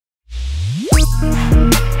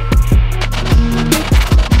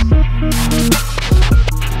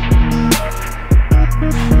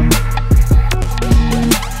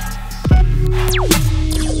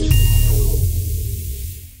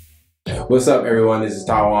What's up everyone, this is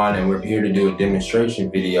Tywon and we're here to do a demonstration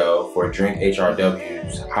video for Drink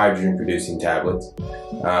HRW's hydrogen producing tablets,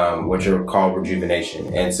 which are called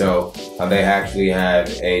Rejuvenation. And so they actually have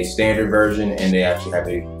a standard version and they actually have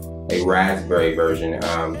a raspberry version,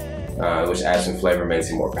 which adds some flavor, makes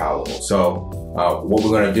it more palatable. So what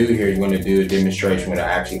we're going to do here is we're going to do a demonstration. We're going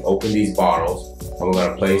to actually open these bottles and we're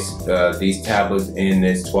going to place these tablets in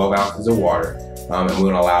this 12 ounces of water. And we're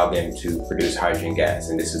going to allow them to produce hydrogen gas.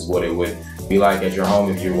 And this is what it would be like at your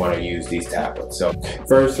home if you want to use these tablets. So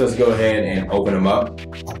first, let's go ahead and open them up.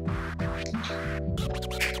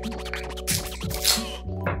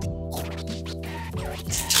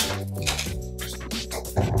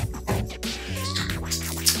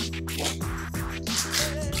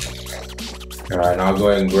 All right, and I'll go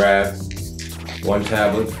ahead and grab one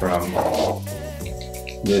tablet from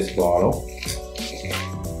this bottle.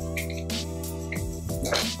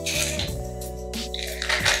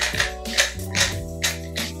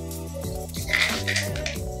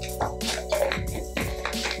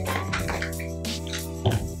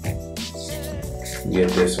 Get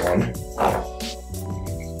this one.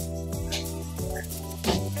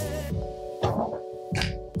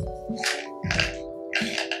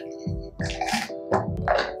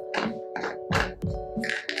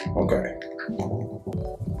 Okay.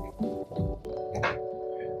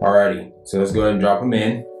 Alrighty, so let's go ahead and drop them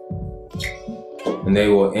in. And they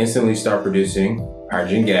will instantly start producing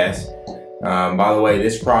hydrogen gas. By the way,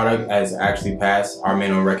 this product has actually passed our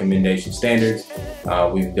minimum recommendation standards.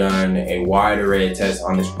 We've done a wide array of tests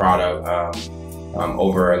on this product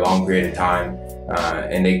over a long period of time,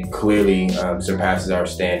 and it clearly surpasses our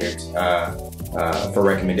standards for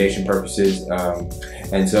recommendation purposes.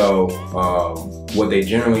 And so what they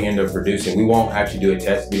generally end up producing, we won't actually do a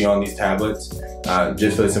test video on these tablets,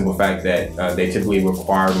 just for the simple fact that they typically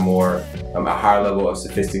require more, a higher level of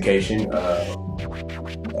sophistication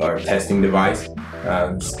or testing device,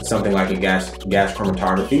 something like a gas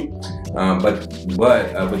chromatography. But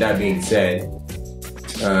with that being said,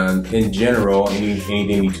 in general,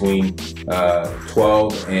 anything between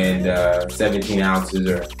 12 and 17 ounces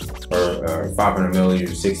or 500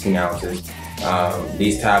 milliliters, 16 ounces,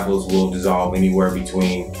 these tablets will dissolve anywhere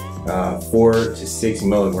between 4 to 6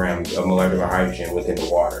 milligrams of molecular hydrogen within the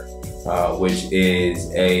water, which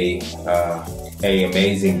is a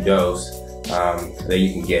amazing dose that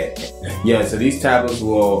you can get. Yeah, so these tablets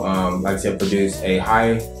will, like I said, produce a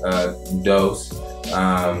high dose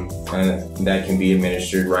and that can be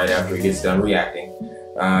administered right after it gets done reacting.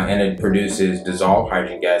 And it produces dissolved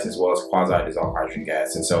hydrogen gas as well as quasi-dissolved hydrogen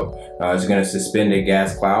gas. And so it's going to suspend a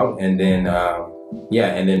gas cloud, and then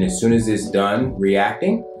and then as soon as it's done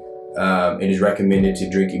reacting, it is recommended to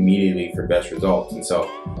drink immediately for best results. And so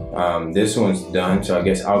this one's done, so I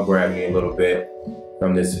guess I'll grab me a little bit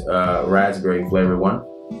from this raspberry flavored one.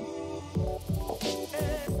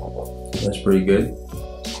 That's pretty good.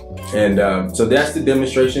 And so that's the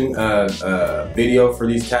demonstration video for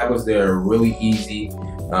these tablets. They're really easy.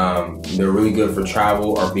 They're really good for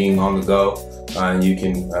travel or being on the go. And you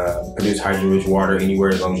can produce hydrogen-rich water anywhere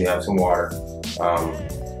as long as you have some water.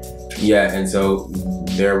 Yeah, and so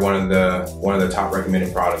they're one of the top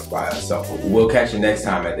recommended products by us. So we'll catch you next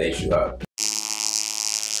time at the H2Hubb.